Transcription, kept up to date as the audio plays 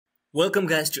Welcome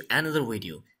guys to another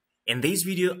video. In this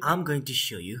video I'm going to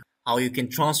show you how you can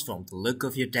transform the look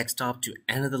of your desktop to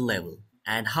another level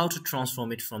and how to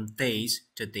transform it from this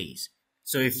to this.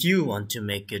 So if you want to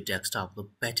make your desktop look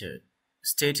better,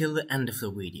 stay till the end of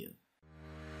the video.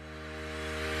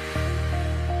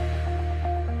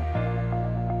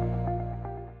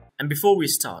 And before we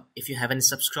start, if you haven't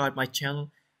subscribed my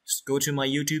channel, just go to my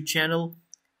YouTube channel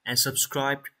and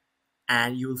subscribe,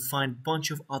 and you will find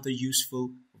bunch of other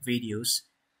useful videos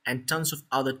and tons of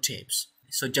other tips.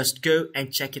 So just go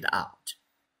and check it out.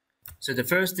 So the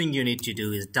first thing you need to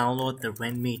do is download the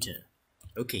rainmeter.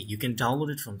 Okay, you can download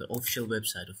it from the official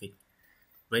website of it,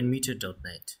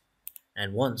 rainmeter.net.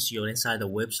 And once you're inside the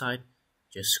website,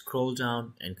 just scroll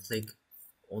down and click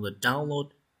on the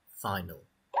download final.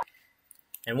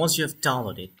 And once you have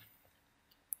downloaded,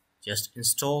 just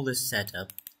install this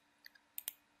setup.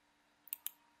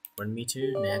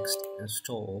 Rainmeter, next,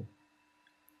 install.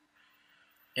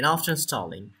 And after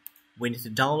installing, we need to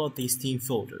download this theme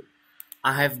folder.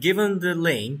 I have given the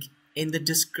link in the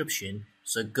description,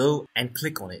 so go and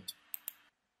click on it.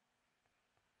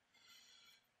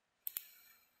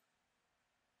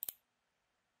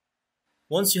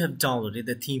 Once you have downloaded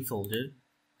the theme folder,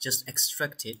 just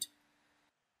extract it.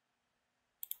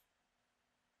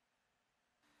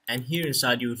 And here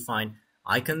inside you will find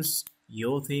icons,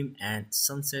 your theme, and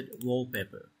sunset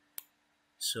wallpaper.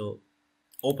 So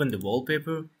open the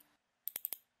wallpaper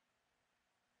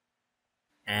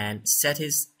and set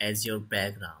it as your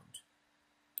background.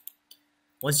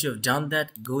 Once you have done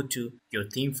that, go to your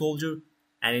theme folder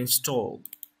and install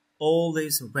all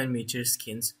these rainmeter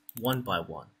skins one by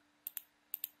one.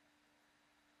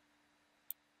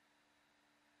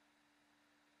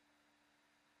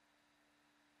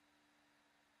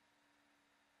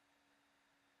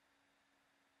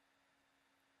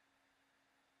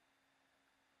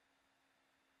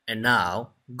 And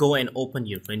now go and open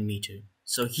your rainmeter.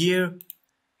 So here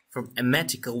from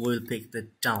Emetical we'll pick the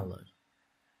download.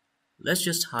 Let's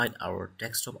just hide our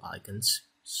desktop icons.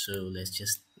 So let's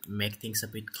just make things a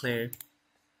bit clear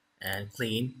and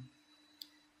clean.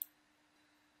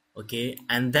 Okay,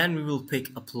 and then we will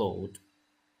pick upload.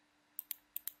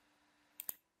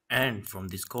 And from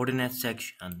this coordinate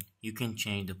section you can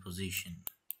change the position.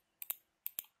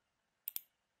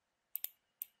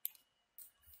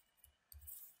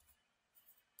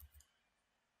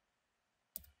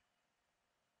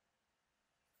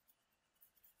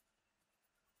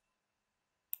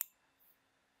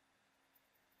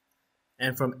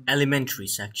 And from elementary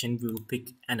section we will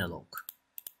pick analog.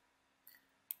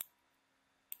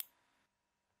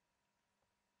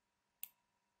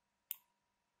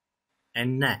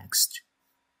 And next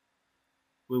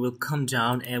we will come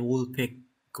down and we'll pick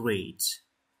grades,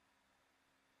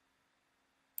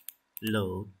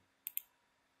 low,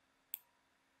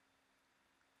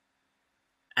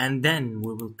 and then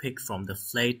we will pick from the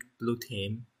flat blue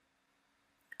theme.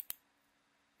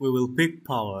 We will pick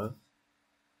power,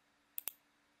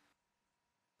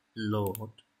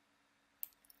 load.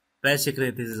 Basically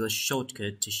this is a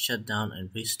shortcut to shut down and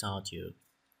restart your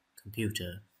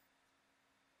computer.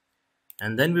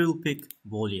 And then we will pick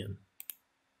volume.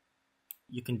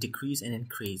 You can decrease and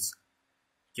increase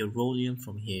your volume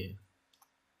from here.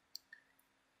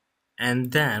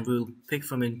 And then we will pick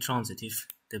from intransitive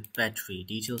the battery,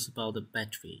 details about the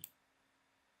battery.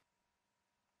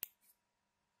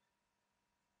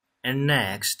 And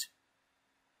next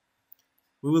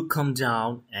we will come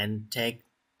down and take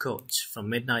codes from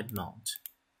midnight mount.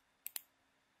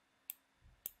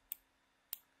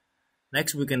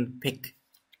 Next we can pick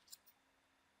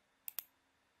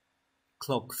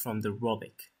clock from the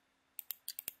rubric.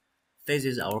 This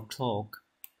is our clock.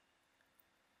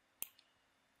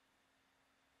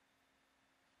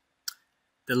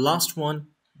 The last one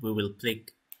we will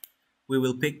pick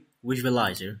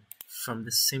visualizer from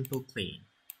the simple clean.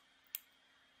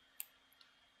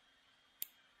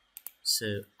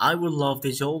 So I would love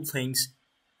these all things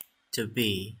to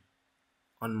be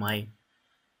on my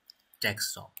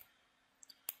desktop.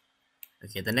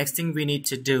 Okay, the next thing we need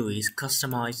to do is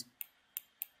customize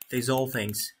these all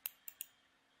things.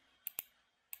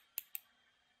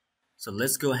 So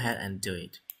let's go ahead and do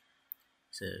it.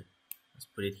 So let's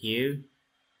put it here,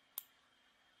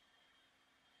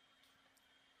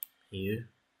 here.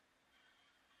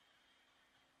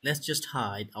 Let's just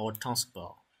hide our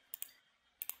taskbar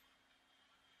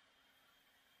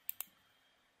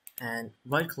and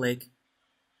right click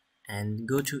and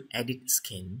go to edit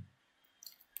skin.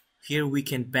 Here we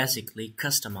can basically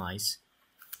customize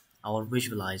our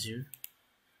visualizer.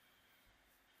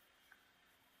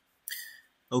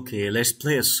 Okay, let's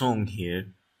play a song here.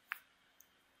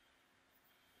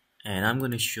 and I'm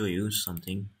going to show you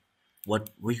something what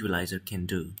visualizer can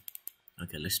do.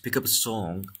 Okay, let's pick up a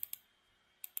song.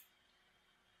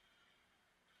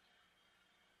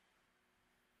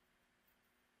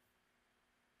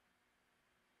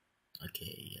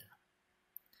 Okay, yeah,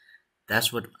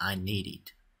 that's what I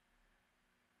needed.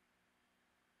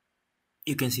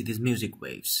 You can see these music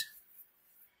waves.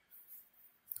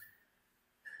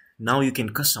 Now you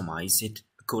can customize it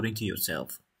according to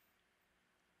yourself.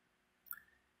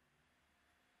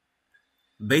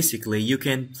 Basically, you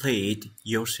can play it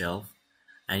yourself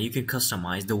and you can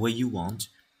customize the way you want.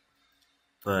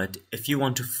 But if you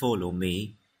want to follow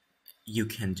me, you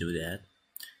can do that.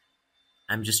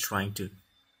 I'm just trying to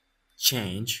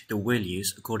change the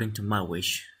values according to my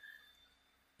wish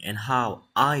and how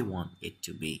I want it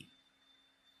to be.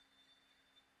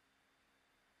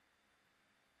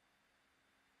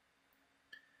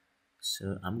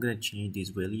 So I'm gonna change these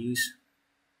values.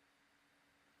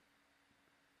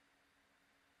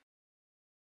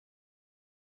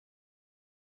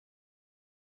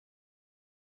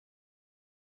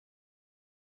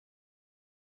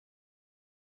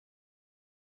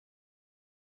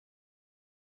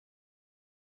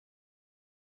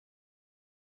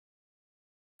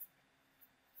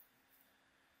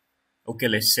 Okay,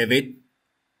 let's save it.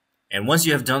 And once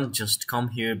you have done, just come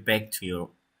here back to your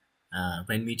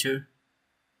rainmeter,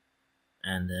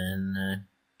 and then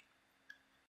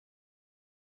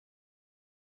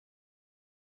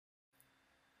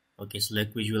okay,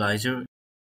 select visualizer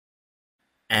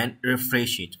and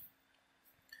refresh it.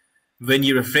 When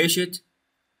you refresh it,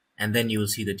 and then you will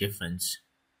see the difference.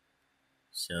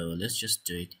 So let's just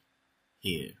do it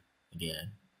here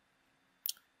again.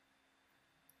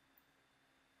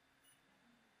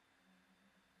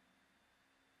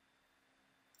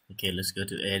 Okay, let's go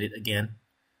to edit again.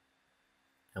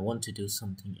 I want to do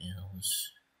something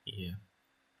else here.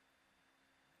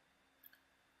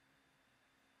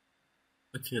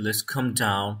 Okay, let's come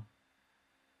down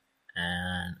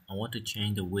and I want to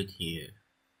change the width here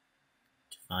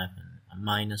to 500,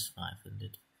 minus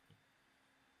 500.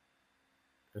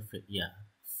 Perfect, yeah,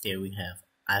 there we have.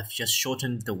 I've just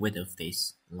shortened the width of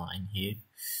this line here.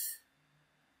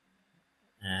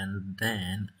 And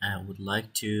then I would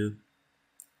like to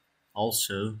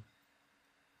also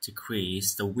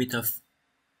decrease the width of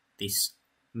these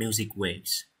music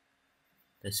waves,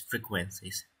 these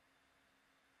frequencies.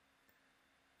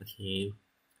 Okay,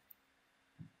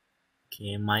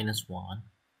 -1.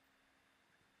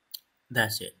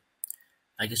 That's it.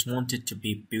 I just want it to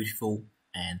be beautiful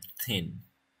and thin.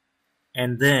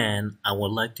 And then I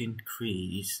would like to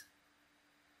increase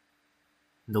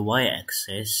the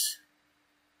y-axis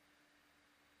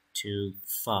to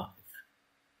 5.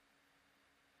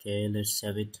 Okay, let's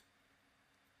save it.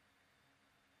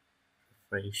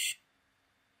 Refresh.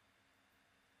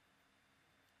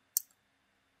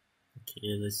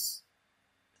 Okay,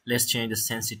 let's change the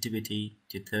sensitivity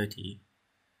to 30.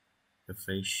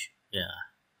 Refresh. Yeah,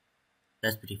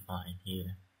 that's pretty fine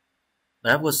here.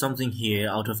 But I've got something here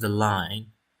out of the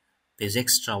line. There's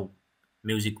extra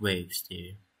music waves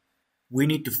there. We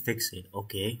need to fix it.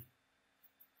 Okay.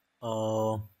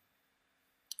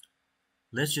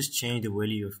 Let's just change the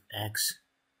value of x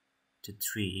to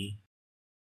 3,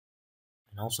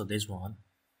 and also this one.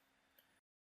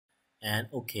 And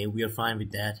okay, we are fine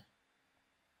with that.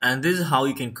 And this is how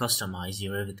you can customize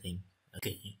your everything.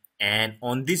 Okay, and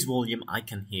on this volume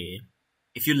icon here,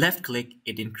 if you left click,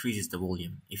 it increases the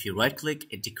volume. If you right click,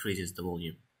 it decreases the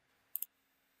volume.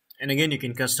 And again, you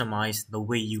can customize the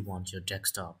way you want your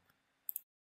desktop.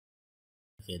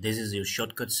 Okay, this is your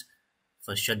shortcuts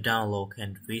for shutdown, lock,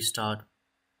 and restart.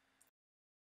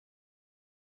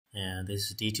 And this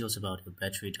is details about your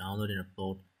battery, download and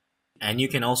upload. And you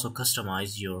can also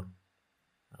customize your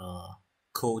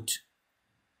code,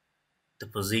 the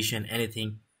position,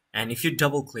 anything. And if you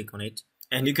double click on it,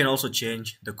 and you can also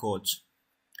change the codes.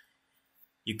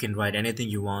 You can write anything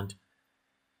you want.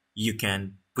 You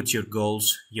can put your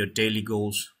goals, your daily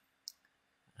goals,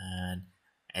 and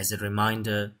as a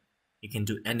reminder, you can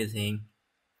do anything.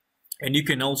 And you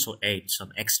can also add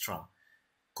some extra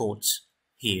codes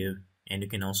here, and you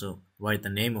can also write the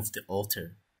name of the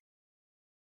author.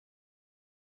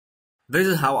 This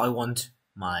is how I want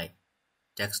my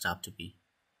desktop to be.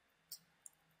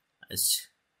 It's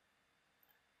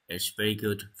very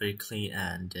good, very clean,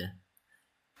 and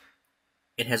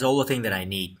it has all the things that I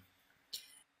need.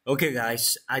 Okay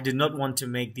guys, I did not want to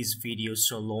make this video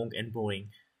so long and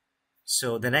boring.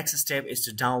 So the next step is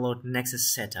to download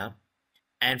Nexus Setup,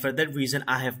 and for that reason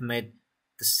I have made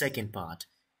the second part.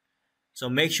 So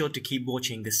make sure to keep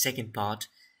watching the second part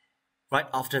right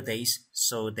after this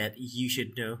so that you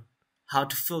should know how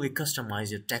to fully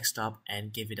customize your desktop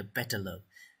and give it a better look.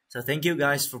 So thank you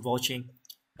guys for watching.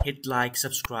 Hit like,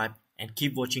 subscribe, and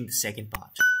keep watching the second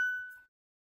part.